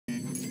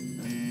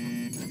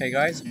Hey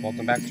guys,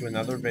 welcome back to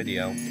another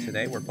video.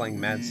 Today we're playing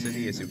Mad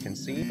City, as you can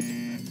see.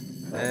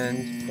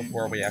 And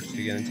before we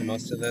actually get into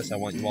most of this, I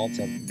want you all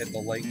to hit the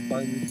like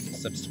button,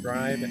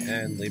 subscribe,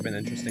 and leave an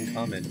interesting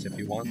comment if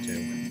you want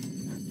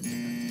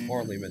to.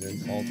 Or leave an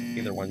insult,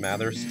 either one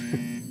matters.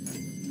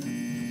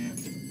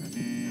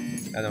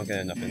 I don't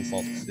get enough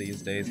insults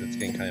these days, it's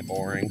getting kind of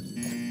boring.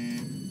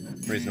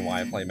 The reason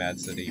why I play Mad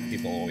City,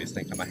 people always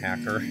think I'm a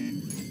hacker.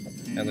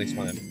 At least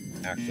when I'm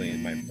actually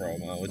in my pro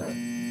mode.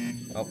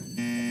 Oh.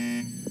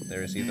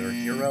 There's either a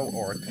hero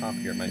or a cop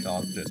here. My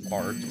dog just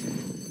barked.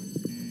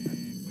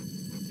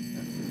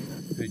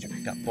 Who'd you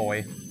pick up,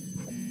 boy?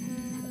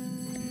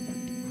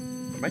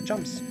 My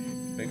jump's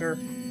bigger.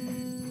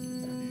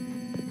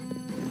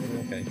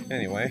 Okay,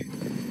 anyway.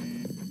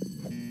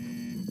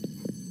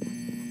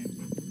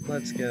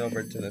 Let's get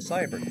over to the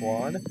Cyber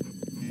Quad.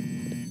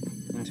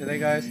 And today,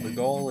 guys, the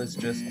goal is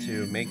just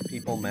to make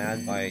people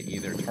mad by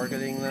either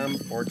targeting them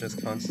or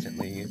just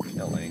constantly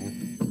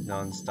killing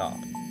non-stop.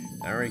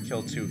 I already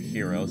killed 2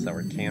 heroes that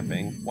were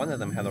camping. One of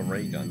them had a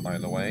ray gun, by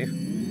the way,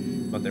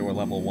 but they were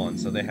level 1,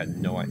 so they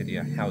had no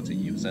idea how to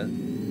use it.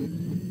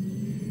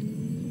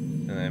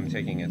 And I'm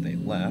taking it they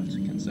left,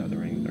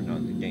 considering they're not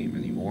in the game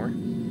anymore.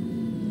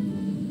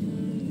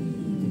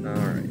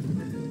 Alright.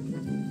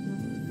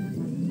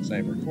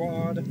 Cyber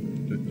Quad.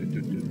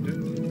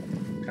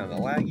 Kinda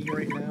laggy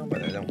right now,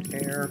 but I don't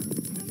care.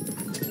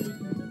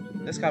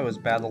 This guy was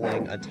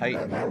battling a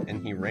Titan,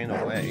 and he ran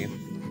away.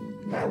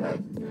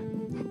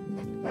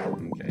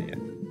 Okay, yeah.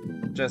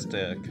 Just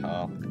a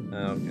cop.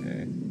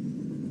 Okay.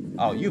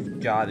 Oh, you've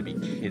got to be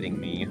kidding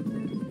me.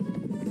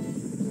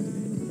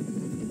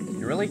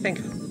 You really think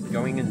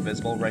going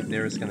invisible right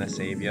there is gonna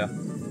save you?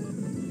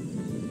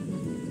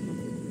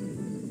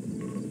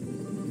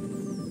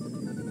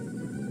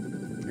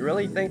 You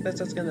really think that's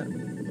just gonna...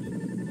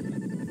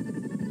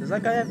 Does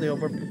that guy have the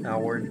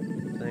overpowered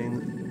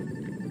thing?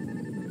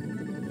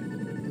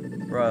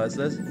 Bruh, is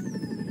this...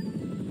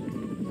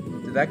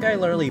 Did that guy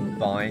literally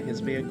buy his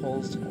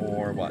vehicles,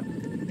 or what?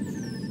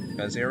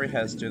 Because he already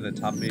has 2 of the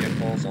top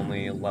vehicles,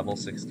 only level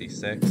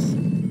 66.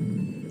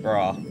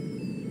 Bruh.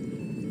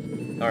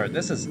 Alright,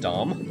 this is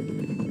dumb.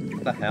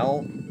 What the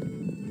hell?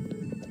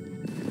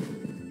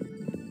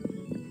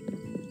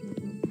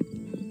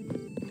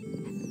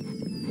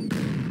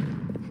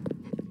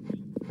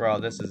 Bro,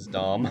 this is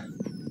dumb.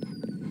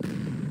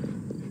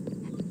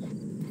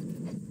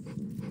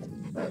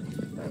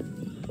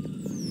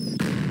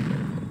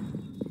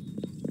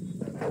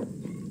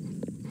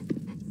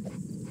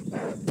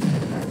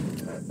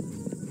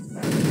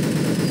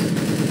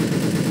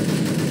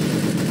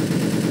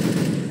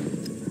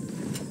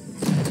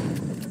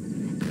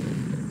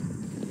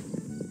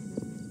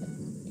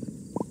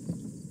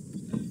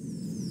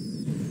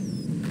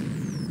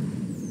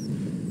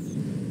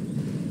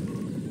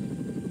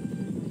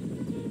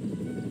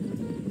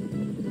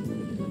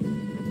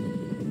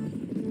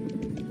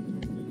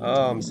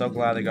 Oh, I'm so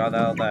glad I got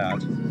out of that.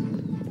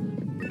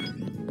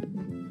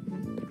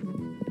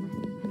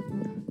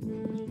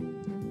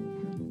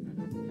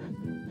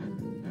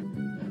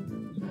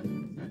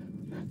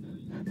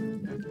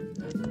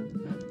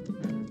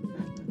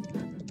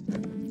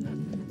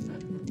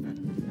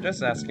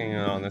 Just asking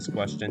an honest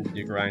question, did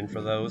you grind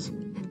for those?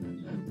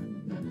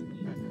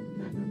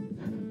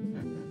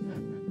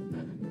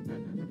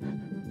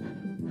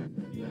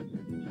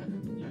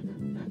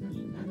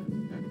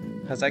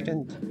 Because I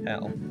can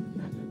tell.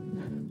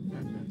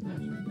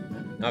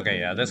 Okay,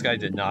 yeah, this guy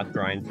did not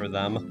grind for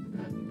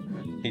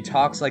them. He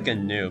talks like a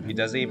noob. He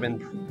doesn't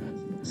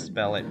even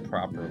spell it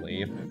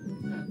properly.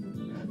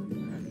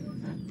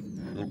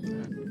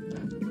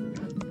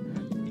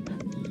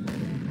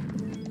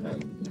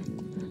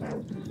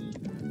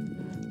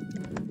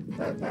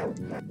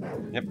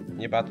 Yep,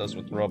 you bought those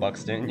with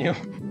Robux, didn't you?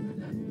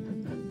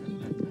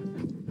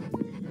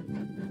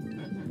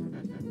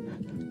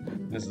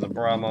 This is a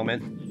bra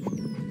moment.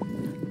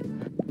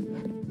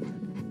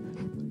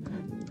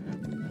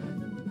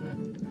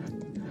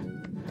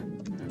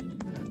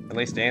 At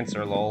least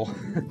answer, lol.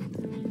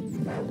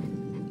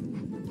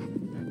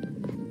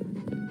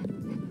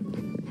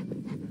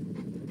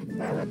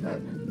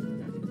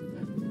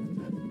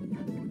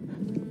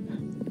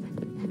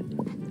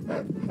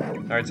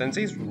 Alright, since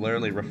he's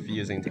literally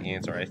refusing to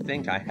answer, I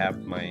think I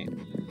have my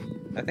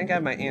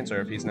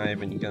answer if he's not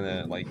even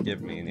gonna, like,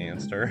 give me an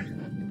answer.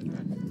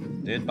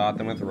 Dude bought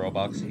them with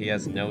Robux. He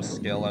has no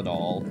skill at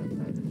all.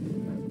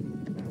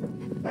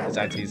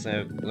 Besides, he's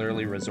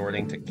literally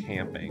resorting to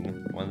camping.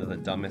 One of the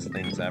dumbest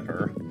things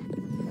ever.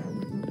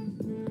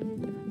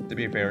 To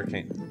be fair,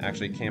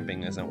 actually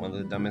camping isn't one of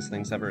the dumbest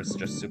things ever, it's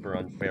just super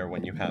unfair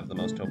when you have the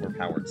most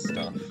overpowered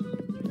stuff.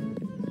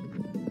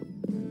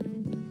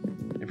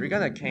 If you're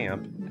gonna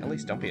camp, at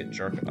least don't be a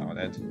jerk about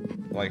it.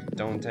 Like,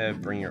 don't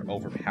bring your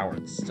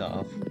overpowered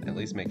stuff. At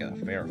least make it a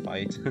fair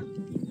fight.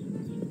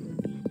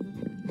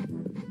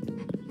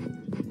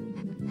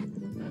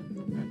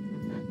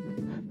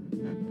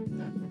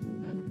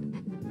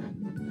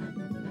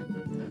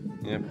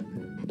 Yep.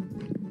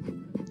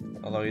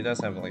 Although he does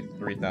have like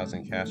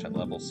 3,000 cash at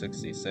level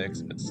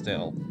 66, but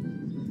still,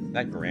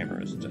 that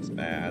grammar is just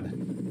bad.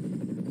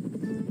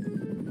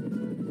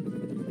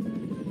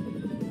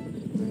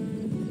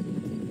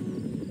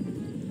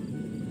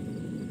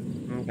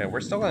 Okay, we're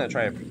still gonna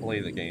try to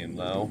play the game,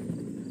 though.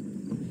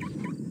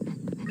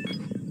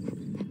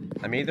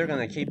 I'm either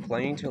gonna keep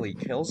playing till he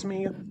kills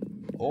me,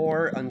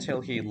 or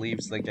until he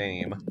leaves the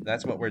game.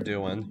 That's what we're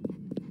doing.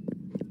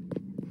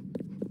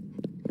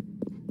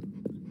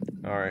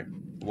 Alright.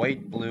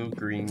 White, blue,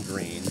 green,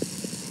 green.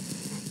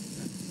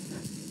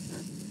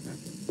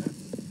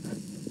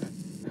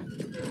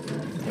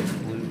 White,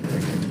 blue,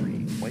 green,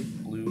 green.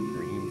 White, blue,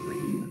 green,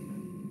 green.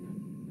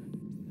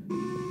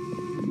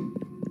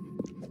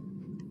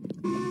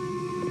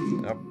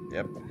 Oh,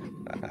 yep.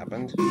 That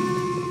happened.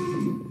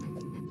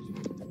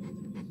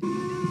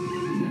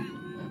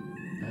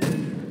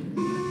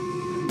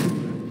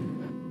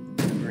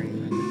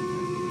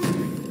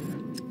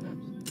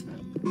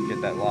 Get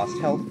that lost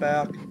health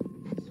back,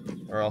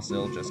 or else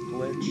it'll just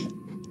glitch.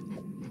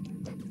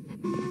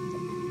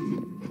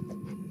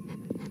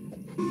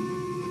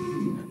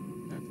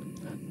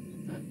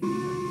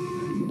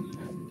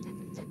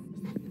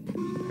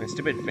 My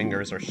stupid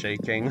fingers are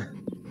shaking.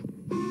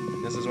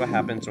 This is what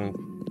happens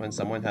when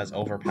someone has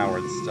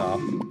overpowered stuff.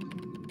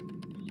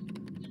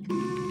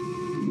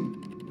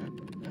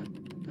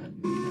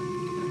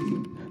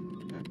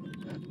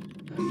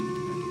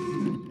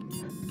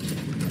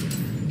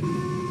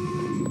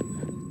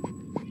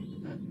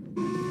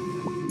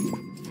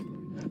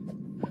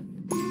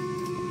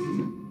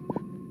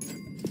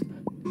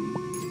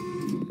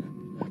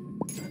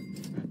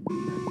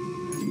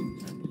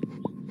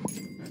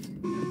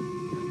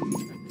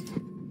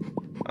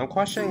 I'm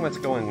questioning what's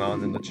going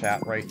on in the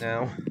chat right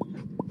now.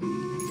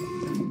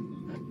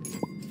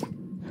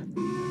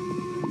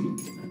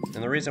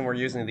 And the reason we're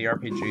using the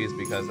RPG is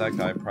because that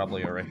guy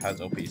probably already has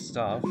OP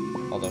stuff,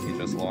 although he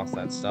just lost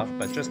that stuff,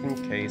 but just in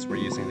case we're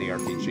using the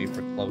RPG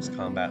for close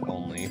combat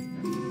only,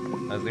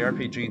 as the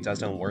RPG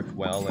doesn't work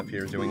well if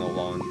you're doing a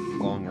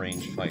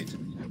long-range fight.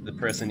 The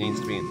person needs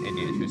to be an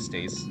idiot who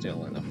stays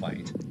still in a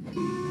fight.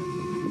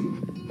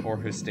 Or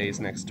who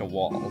stays next to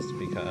walls,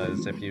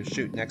 because if you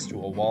shoot next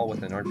to a wall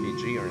with an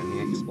RPG or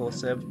any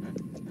explosive,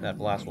 that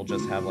blast will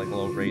just have like a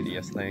little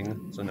radius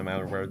thing, so no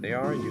matter where they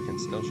are, you can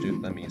still shoot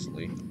them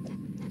easily.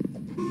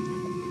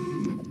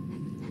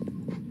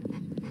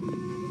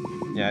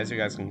 Yeah, as you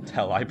guys can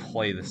tell, I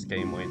play this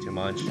game way too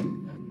much.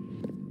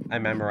 I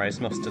memorize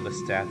most of the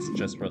stats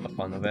just for the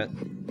fun of it.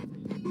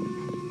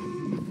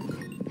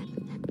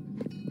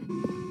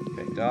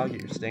 Okay, dog,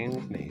 you're staying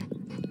with me.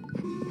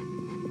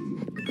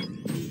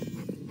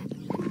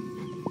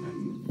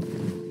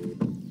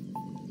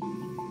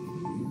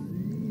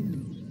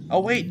 Oh,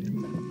 wait!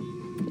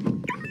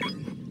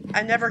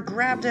 I never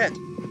grabbed it!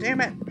 Damn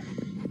it!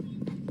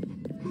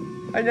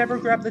 I never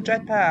grabbed the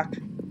jetpack!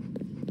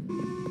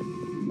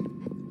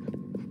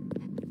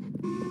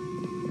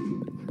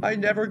 I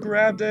never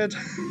grabbed it!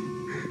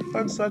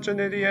 I'm such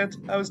an idiot.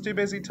 I was too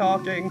busy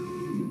talking.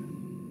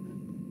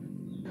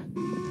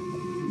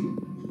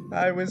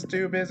 I was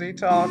too busy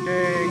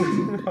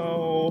talking.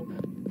 No.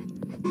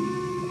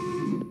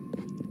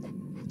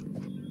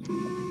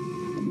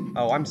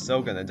 Oh, I'm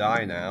so gonna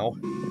die now.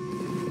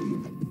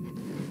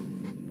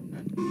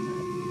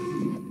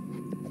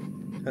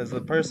 Because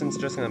the person's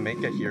just gonna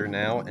make it here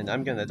now, and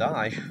I'm gonna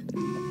die.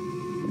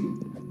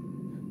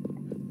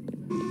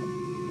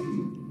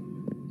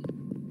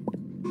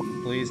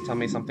 Please tell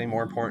me something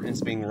more important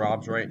is being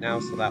robbed right now,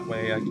 so that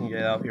way I can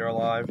get out here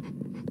alive.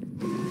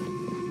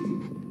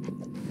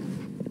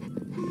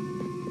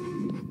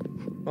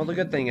 Well, the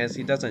good thing is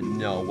he doesn't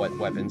know what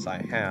weapons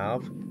I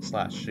have,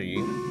 / she.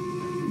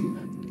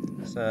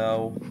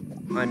 So,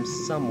 I'm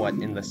somewhat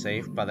in the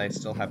safe, but I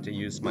still have to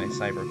use my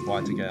cyber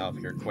quad to get out of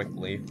here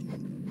quickly.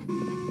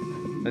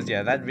 Because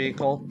yeah, that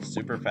vehicle,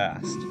 super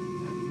fast.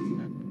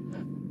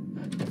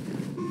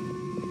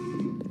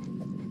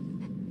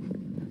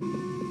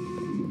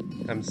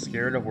 I'm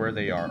scared of where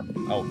they are.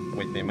 Oh,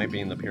 wait, they might be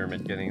in the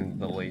pyramid getting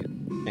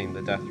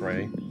the death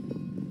ray.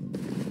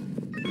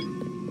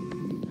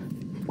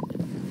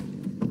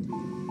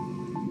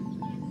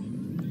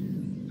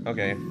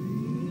 Okay.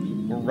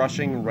 We're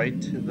rushing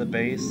right to the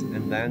base,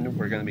 and then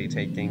we're gonna be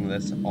taking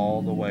this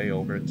all the way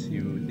over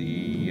to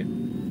the...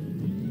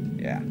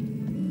 yeah.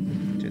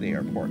 To the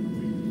airport.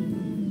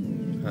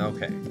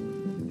 Okay.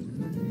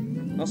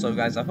 Also,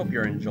 guys, I hope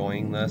you're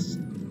enjoying this.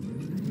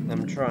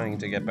 I'm trying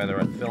to get better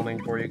at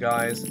filming for you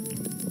guys.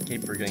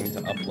 Keep forgetting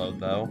to upload,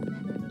 though.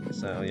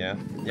 So, yeah.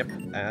 Yep,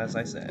 as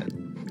I said.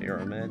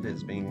 Pyramid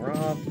is being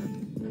robbed,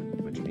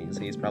 which means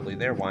he's probably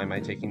there. Why am I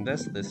taking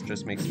this? This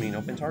just makes me an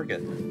open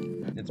target.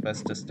 It's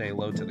best to stay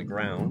low to the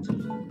ground.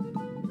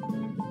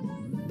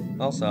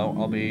 Also,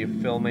 I'll be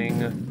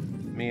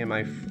filming me and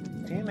my...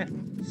 damn it.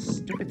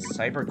 Stupid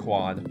cyber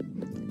quad.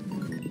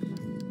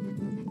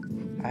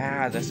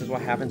 Ah, this is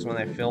what happens when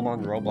I film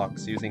on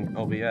Roblox using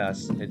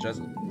OBS. It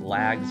just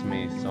lags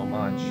me so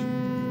much.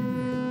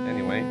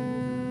 Anyway.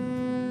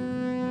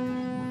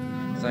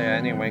 So yeah,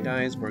 anyway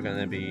guys, we're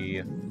gonna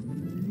be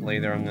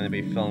later I'm going to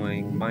be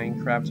filming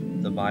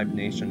Minecraft, the Vibe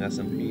Nation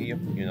SMP.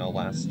 You know,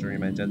 last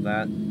stream I did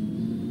that.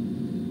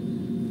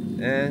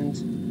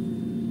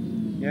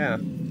 And yeah,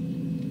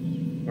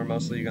 we're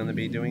mostly going to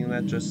be doing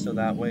that just so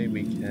that way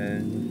we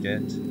can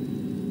get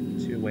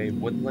to a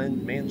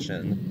woodland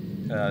mansion.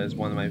 Because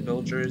one of my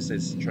villagers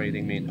is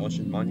trading me an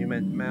Ocean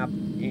Monument map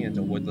and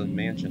a woodland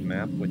mansion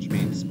map, which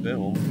means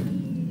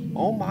boom.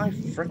 Oh my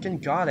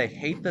frickin' god, I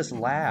hate this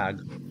lag.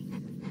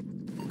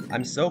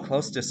 I'm so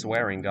close to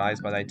swearing,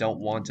 guys, but I don't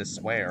want to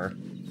swear.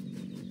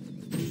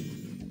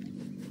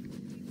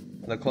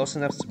 The close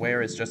enough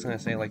swear is just gonna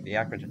say, like, the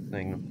acronym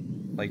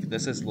thing. Like,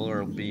 this is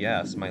literal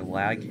BS. My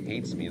lag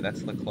hates me.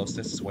 That's the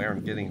closest swear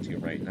I'm getting to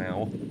right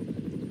now.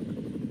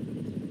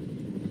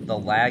 The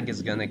lag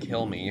is gonna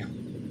kill me.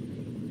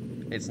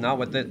 It's not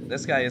what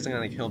this guy isn't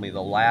gonna kill me.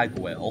 The lag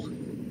will.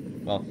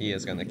 Well, he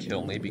is gonna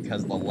kill me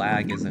because the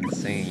lag is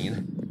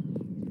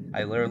insane.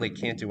 I literally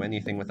can't do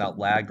anything without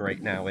lag right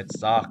now. It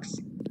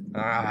sucks.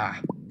 Ah.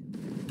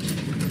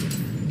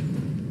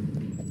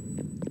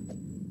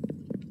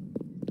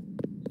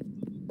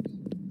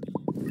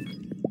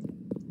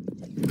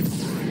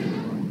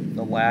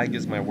 The lag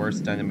is my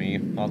worst enemy,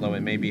 although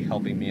it may be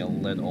helping me a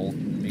little,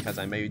 because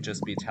I may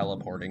just be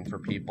teleporting for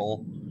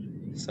people.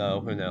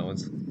 So, who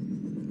knows.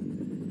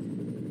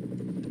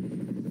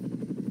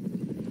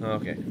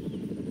 Okay.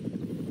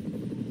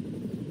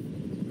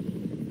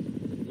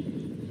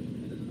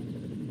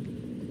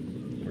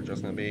 We're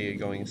just gonna be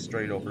going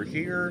straight over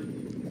here.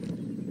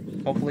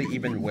 Hopefully,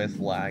 even with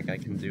lag, I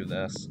can do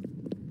this.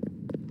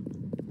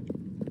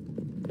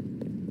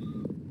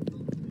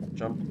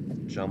 Jump,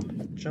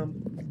 jump,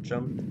 jump,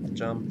 jump,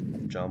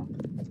 jump,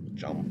 jump,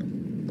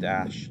 jump.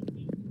 Dash.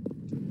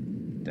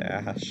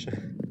 Dash.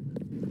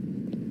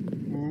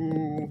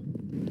 Ooh.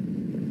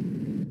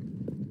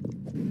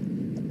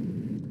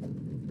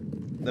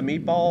 The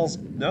meatballs!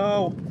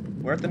 No!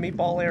 We're at the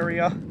meatball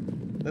area!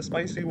 The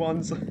spicy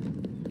ones!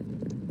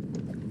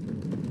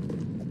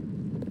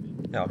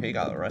 No, he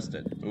got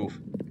arrested. Oof.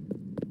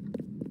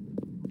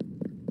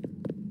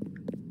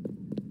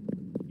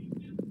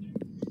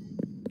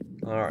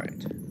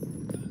 Alright.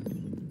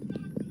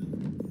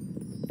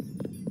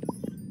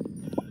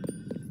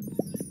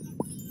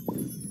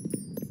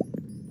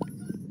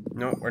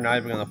 No, we're not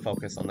even gonna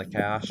focus on the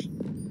cache.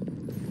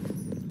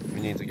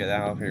 We need to get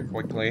out of here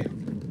quickly.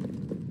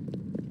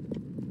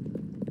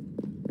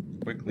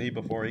 Quickly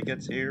before he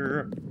gets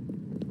here.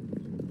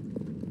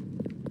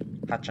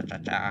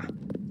 Ha-cha-cha-cha.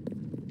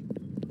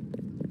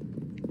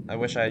 I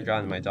wish I had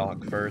gotten my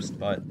dog first,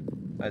 but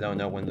I don't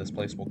know when this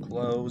place will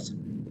close.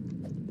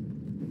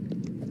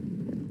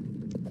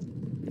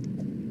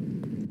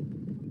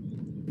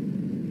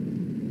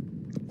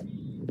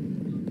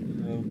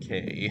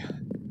 Okay.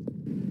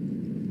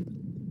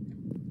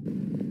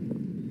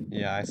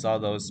 Yeah, I saw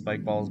those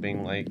spike balls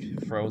being, like,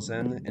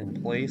 frozen in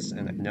place,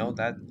 and I know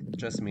that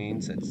just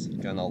means it's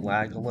gonna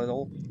lag a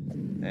little,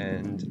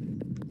 and,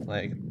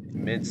 like,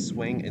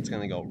 mid-swing, it's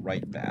gonna go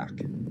right back.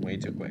 Way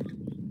too quick.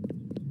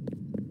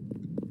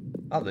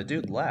 Oh, the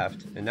dude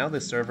left, and now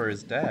the server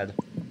is dead.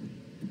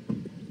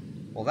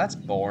 Well, that's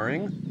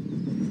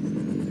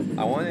boring.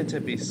 I wanted to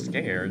be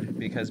scared,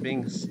 because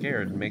being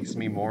scared makes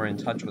me more in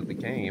touch with the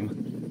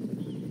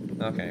game.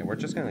 Okay, we're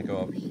just gonna go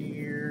up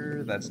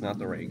here. That's not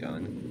the ray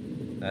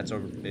gun. That's a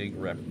big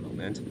rep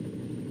moment.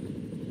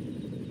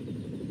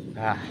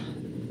 Ah.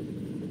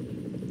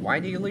 Why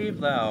do you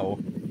leave, though?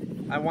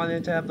 I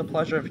wanted to have the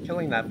pleasure of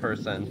killing that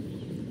person.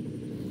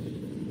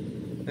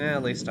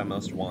 At least I'm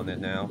most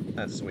wanted now.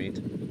 That's sweet.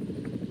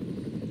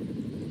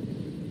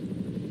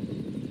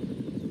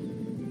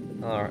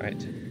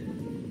 Alright.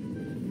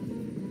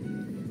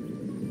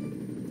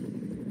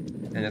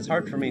 And it's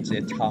hard for me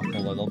to talk a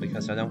little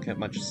because I don't get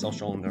much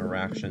social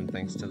interaction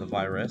thanks to the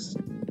virus.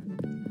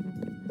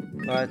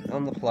 But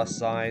on the plus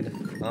side,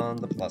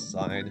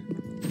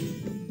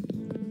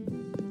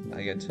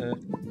 I get to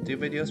do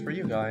videos for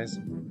you guys.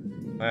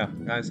 Well,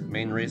 guys,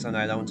 main reason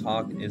I don't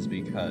talk is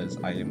because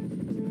I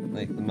am,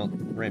 like,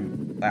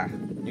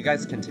 you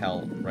guys can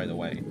tell right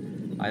away.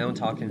 I don't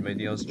talk in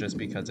videos just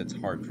because it's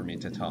hard for me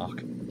to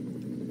talk.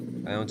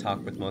 I don't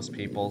talk with most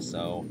people,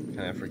 so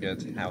kind of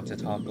forget how to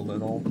talk a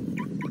little.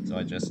 So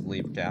I just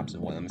leave gaps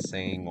in what I'm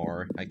saying,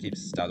 or I keep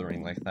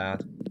stuttering like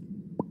that.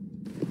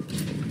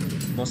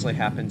 Mostly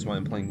happens when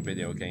I'm playing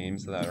video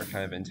games that are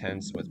kind of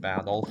intense with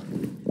battle.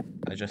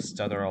 I just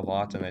stutter a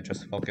lot and I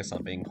just focus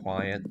on being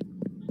quiet.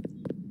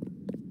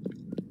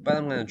 But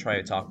I'm gonna try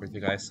to talk with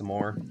you guys some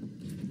more.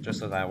 Just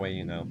so that way,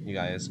 you know, you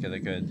guys get a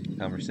good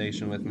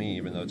conversation with me,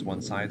 even though it's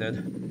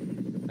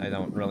one-sided. I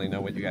don't really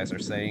know what you guys are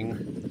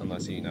saying,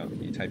 unless, you know,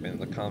 you type it in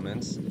the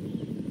comments.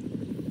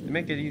 They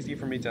make it easy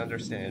for me to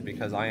understand,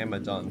 because I am a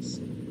dunce.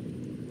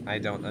 I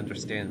don't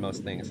understand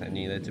most things that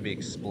need it to be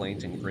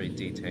explained in great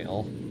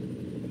detail.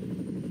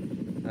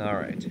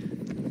 Alright.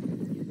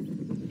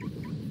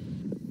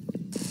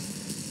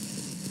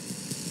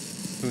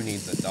 Who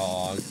needs a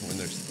dog when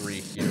there's 3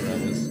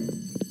 heroes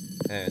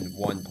and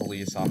 1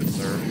 police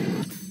officer?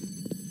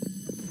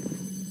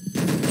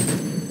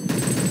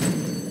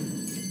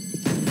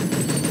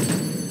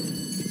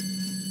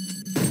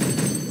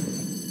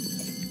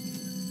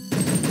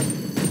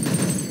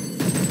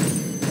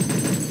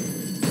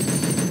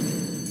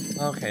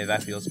 Okay,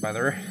 that feels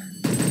better.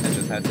 I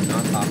just had to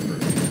not talk for a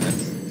few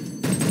minutes.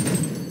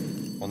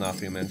 Well, not a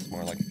few minutes,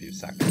 more like a few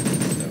seconds,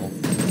 still.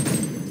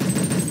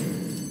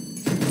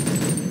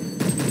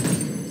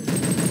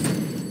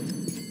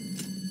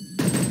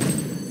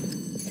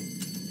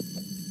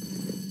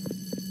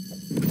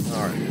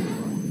 Alright.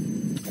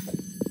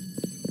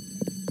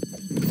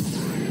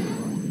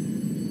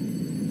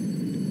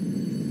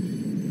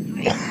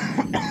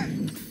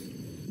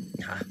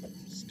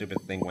 Stupid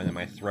thing went in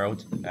my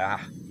throat.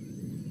 Ah,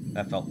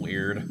 that felt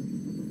weird.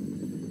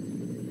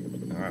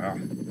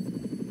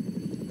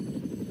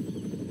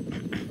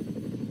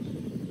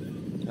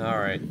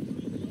 Alright.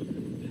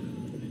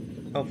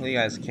 Hopefully you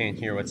guys can't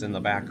hear what's in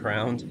the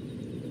background.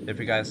 If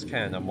you guys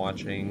can, I'm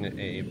watching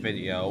a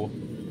video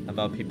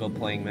about people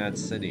playing Mad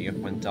City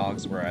when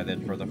dogs were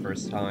added for the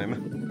first time.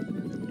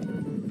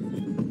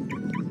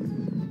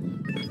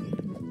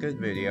 Good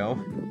video.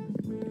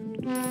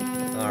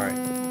 Alright.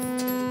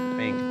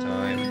 Bank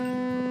time.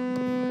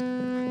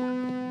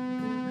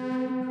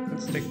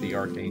 Let's take the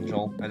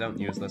Archangel. I don't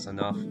use this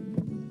enough.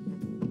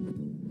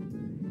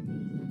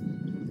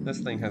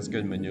 This thing has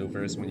good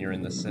maneuvers when you're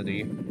in the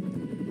city.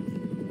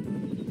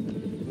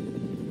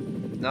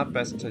 Not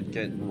best to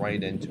get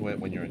right into it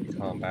when you're in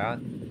combat.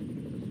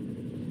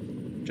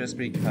 Just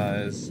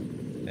because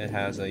it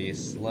has a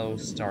slow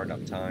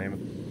startup time.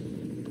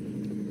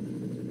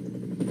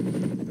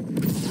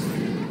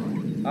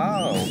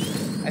 Oh!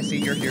 I see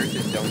you're here to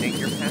donate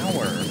your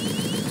power.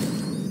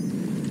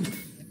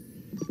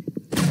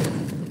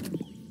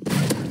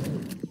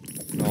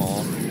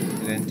 Aw,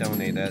 he didn't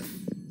donate it.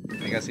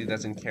 I guess he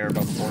doesn't care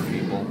about poor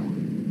people.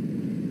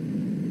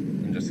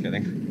 I'm just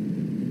kidding.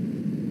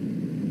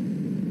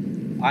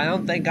 I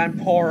don't think I'm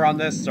poor on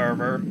this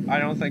server. I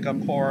don't think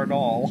I'm poor at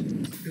all.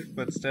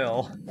 But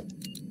still.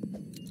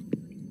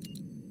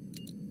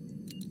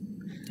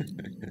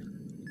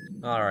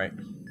 Alright.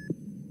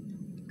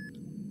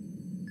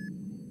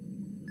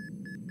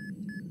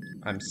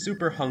 I'm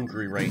super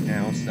hungry right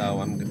now,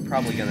 so I'm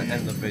probably gonna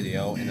end the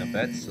video in a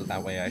bit so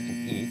that way I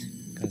can eat,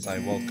 because I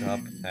woke up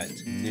at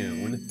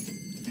noon,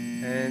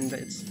 and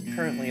it's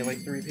currently like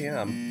 3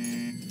 p.m.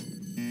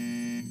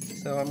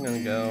 So I'm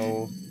gonna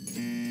go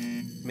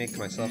make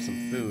myself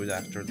some food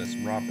after this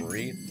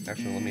robbery.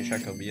 Actually, let me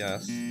check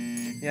OBS.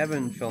 Yeah, I've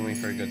been filming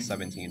for a good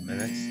 17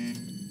 minutes.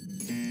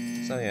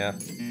 So yeah.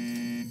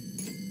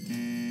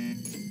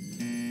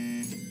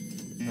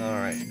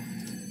 Alright.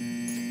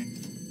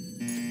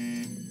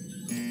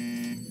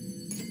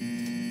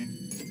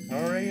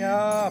 Hurry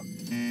up!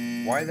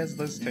 Why does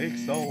this take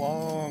so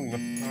long?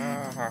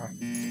 Ah.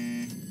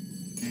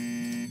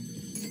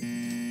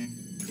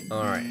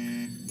 Alright.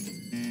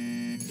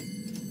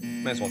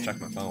 Might as well check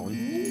my phone.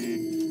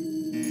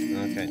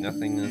 Okay,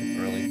 nothing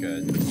really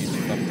good.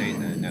 YouTube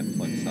update and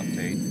Netflix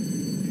update.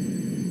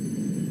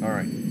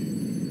 Alright.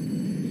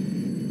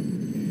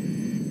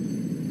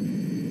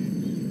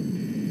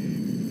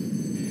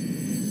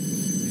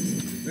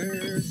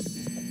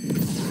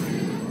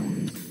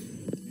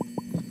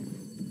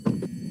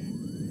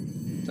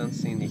 Don't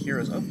see any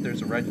heroes. Oh,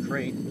 there's a red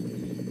crate.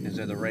 Is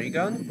it a ray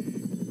gun?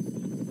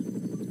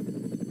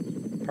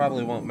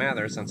 Probably won't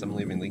matter since I'm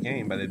leaving the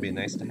game, but it'd be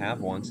nice to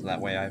have one so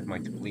that way I have my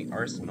complete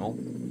arsenal.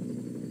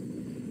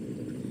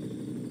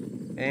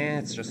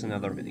 And it's just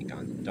another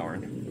minigun.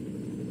 Darn.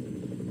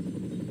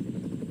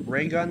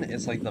 Ray gun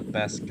is like the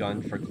best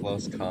gun for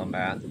close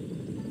combat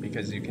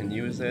because you can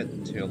use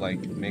it to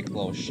like make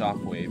little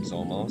shockwaves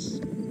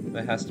almost.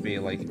 But it has to be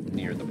like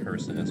near the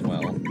person as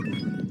well.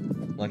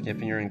 Like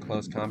if you're in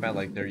close combat,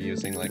 like they're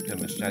using like a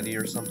machete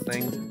or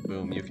something,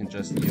 boom, you can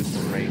just use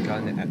the ray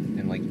gun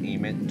and like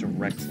aim it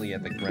directly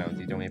at the ground.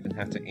 You don't even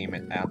have to aim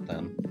it at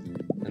them.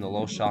 And the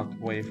low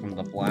shockwave from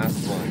the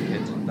blast will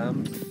hit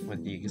them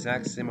with the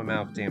exact same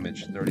amount of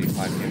damage,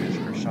 35 damage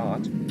per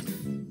shot.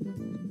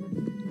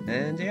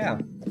 And yeah.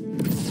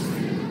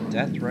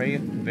 Death Ray,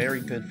 very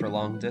good for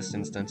long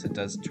distance since it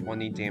does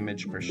 20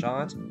 damage per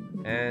shot.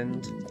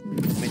 And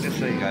let me just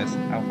show you guys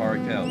how far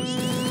it goes.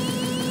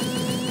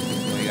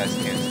 You guys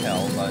can't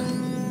tell, but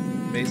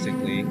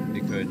basically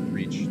it could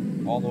reach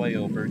all the way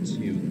over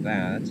to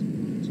that,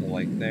 to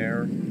like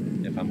there,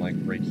 if I'm like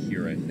right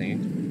here, I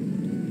think.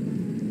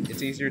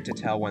 It's easier to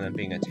tell when I'm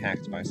being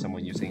attacked by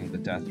someone using the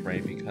Death Ray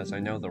because I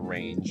know the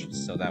range,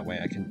 so that way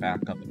I can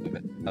back up a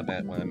bit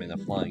when I'm in a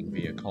flying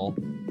vehicle.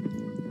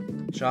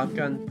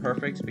 Shotgun,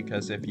 perfect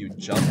because if you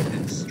jump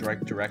and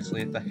strike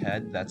directly at the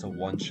head, that's a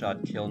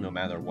one-shot kill no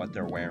matter what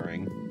they're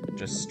wearing.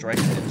 Just strike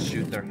and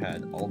shoot their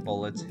head. All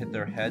bullets hit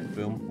their head,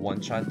 boom,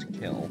 one-shot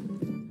kill.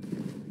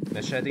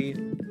 Machete,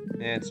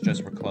 it's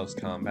just for close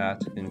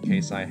combat, in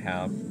case I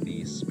have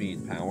the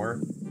speed power.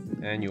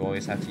 And you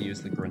always have to use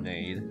the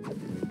grenade,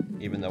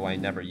 even though I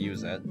never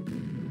use it.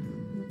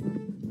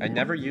 I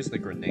never use the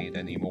grenade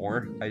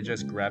anymore. I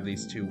just grab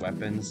these two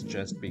weapons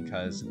just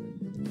because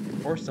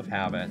force of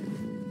habit.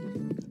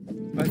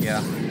 But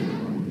yeah,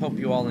 hope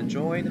you all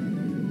enjoyed.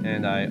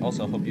 And I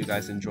also hope you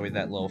guys enjoyed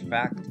that little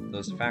fact,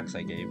 those facts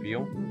I gave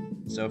you.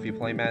 So if you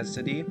play Mad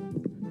City,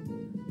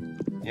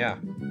 yeah,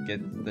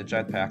 get the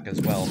jetpack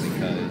as well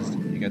because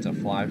you get to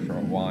fly for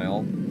a while.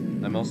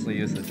 I mostly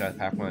use the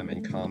jetpack when I'm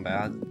in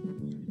combat.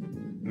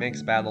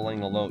 Makes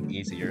battling a little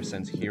easier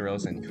since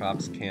heroes and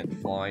cops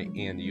can't fly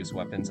and use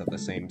weapons at the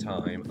same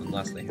time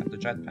unless they have the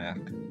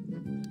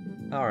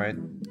jetpack. Alright,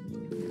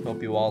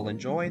 hope you all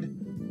enjoyed,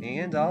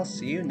 and I'll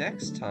see you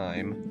next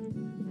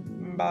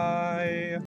time. Bye!